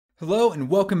Hello and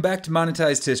welcome back to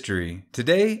Monetized History.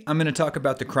 Today, I'm going to talk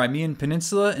about the Crimean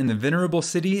Peninsula and the venerable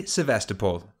city,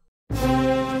 Sevastopol.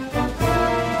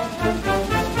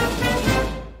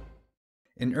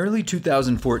 In early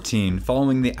 2014,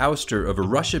 following the ouster of a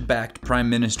Russia-backed prime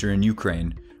minister in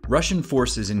Ukraine, Russian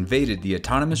forces invaded the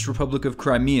Autonomous Republic of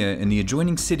Crimea and the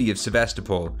adjoining city of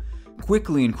Sevastopol,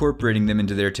 quickly incorporating them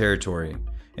into their territory.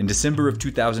 In December of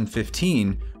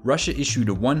 2015, Russia issued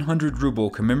a 100-ruble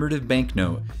commemorative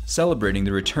banknote celebrating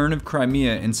the return of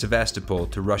Crimea and Sevastopol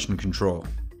to Russian control.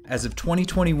 As of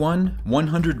 2021,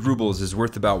 100 rubles is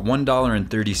worth about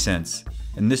 $1.30,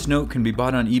 and this note can be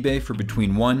bought on eBay for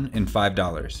between $1 and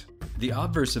 $5. The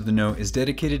obverse of the note is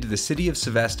dedicated to the city of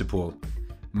Sevastopol.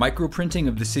 Microprinting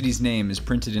of the city's name is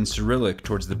printed in Cyrillic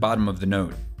towards the bottom of the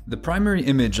note. The primary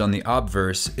image on the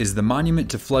obverse is the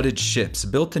monument to flooded ships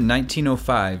built in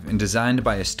 1905 and designed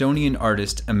by Estonian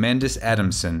artist Amandus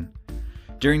Adamson.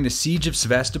 During the siege of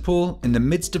Sevastopol, in the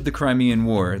midst of the Crimean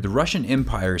War, the Russian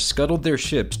Empire scuttled their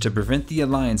ships to prevent the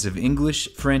alliance of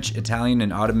English, French, Italian,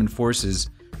 and Ottoman forces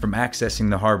from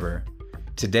accessing the harbor.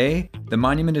 Today, the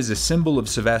monument is a symbol of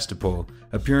Sevastopol,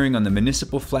 appearing on the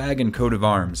municipal flag and coat of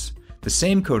arms, the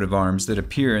same coat of arms that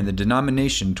appear in the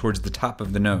denomination towards the top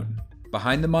of the note.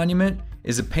 Behind the monument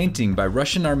is a painting by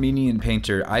Russian-Armenian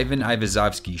painter Ivan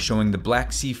Ivazovsky showing the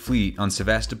Black Sea Fleet on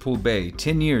Sevastopol Bay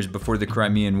 10 years before the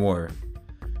Crimean War.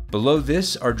 Below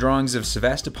this are drawings of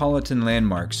Sevastopolitan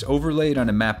landmarks overlaid on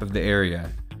a map of the area.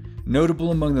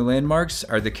 Notable among the landmarks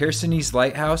are the Kersenis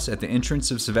Lighthouse at the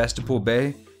entrance of Sevastopol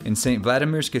Bay and St.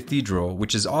 Vladimir's Cathedral,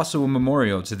 which is also a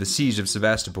memorial to the siege of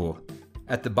Sevastopol.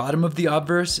 At the bottom of the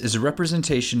obverse is a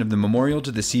representation of the memorial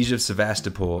to the siege of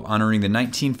Sevastopol, honoring the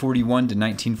 1941 to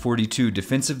 1942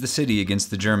 defense of the city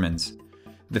against the Germans.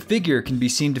 The figure can be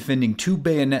seen defending 2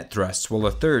 bayonet thrusts while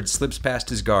a third slips past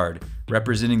his guard,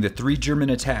 representing the 3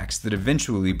 German attacks that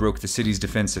eventually broke the city's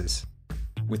defenses.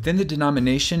 Within the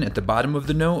denomination at the bottom of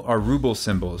the note are ruble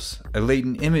symbols, a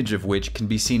latent image of which can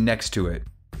be seen next to it.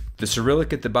 The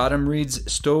Cyrillic at the bottom reads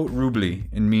 100 rubli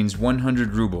and means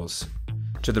 100 rubles.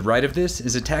 To the right of this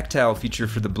is a tactile feature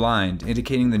for the blind,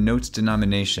 indicating the note's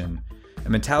denomination. A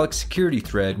metallic security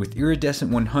thread with iridescent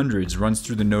 100s runs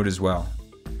through the note as well.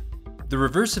 The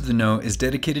reverse of the note is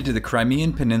dedicated to the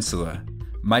Crimean Peninsula.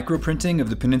 Microprinting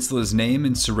of the peninsula's name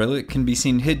in Cyrillic can be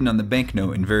seen hidden on the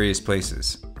banknote in various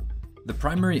places. The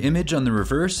primary image on the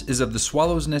reverse is of the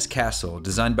Swallow's Nest Castle,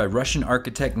 designed by Russian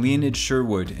architect Leonid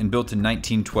Sherwood and built in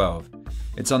 1912.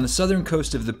 It's on the southern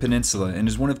coast of the peninsula and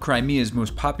is one of Crimea's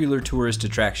most popular tourist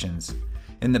attractions.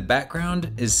 In the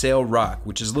background is Sail Rock,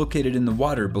 which is located in the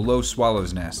water below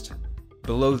Swallow's Nest.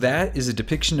 Below that is a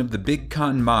depiction of the Big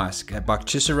Khan Mosque at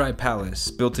Bakhchisarai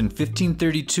Palace, built in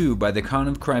 1532 by the Khan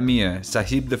of Crimea,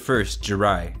 Sahib I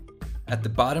Jirai. At the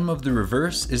bottom of the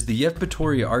reverse is the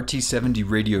Yevpatoria RT-70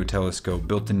 radio telescope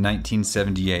built in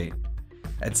 1978.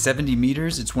 At 70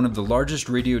 meters, it's one of the largest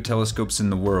radio telescopes in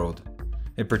the world.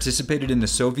 It participated in the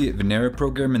Soviet Venera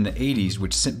program in the 80s,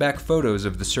 which sent back photos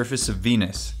of the surface of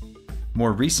Venus.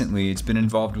 More recently, it's been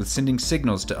involved with sending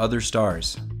signals to other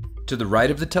stars. To the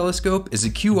right of the telescope is a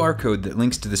QR code that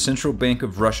links to the Central Bank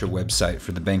of Russia website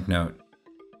for the banknote.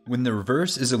 When the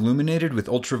reverse is illuminated with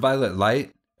ultraviolet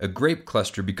light, a grape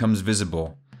cluster becomes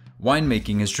visible.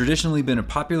 Winemaking has traditionally been a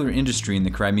popular industry in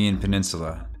the Crimean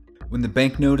Peninsula. When the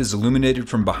banknote is illuminated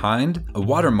from behind, a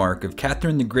watermark of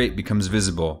Catherine the Great becomes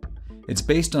visible. It's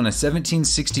based on a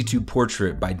 1762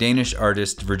 portrait by Danish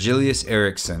artist Virgilius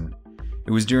Eriksson.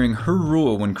 It was during her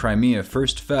rule when Crimea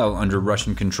first fell under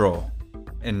Russian control.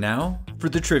 And now, for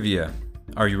the trivia.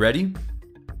 Are you ready?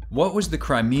 What was the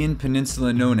Crimean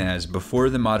Peninsula known as before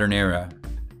the modern era?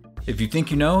 If you think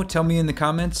you know, tell me in the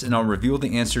comments and I'll reveal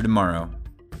the answer tomorrow.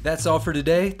 That's all for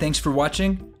today. Thanks for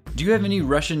watching. Do you have any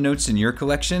Russian notes in your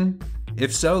collection?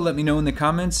 If so, let me know in the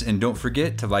comments and don't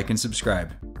forget to like and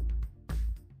subscribe.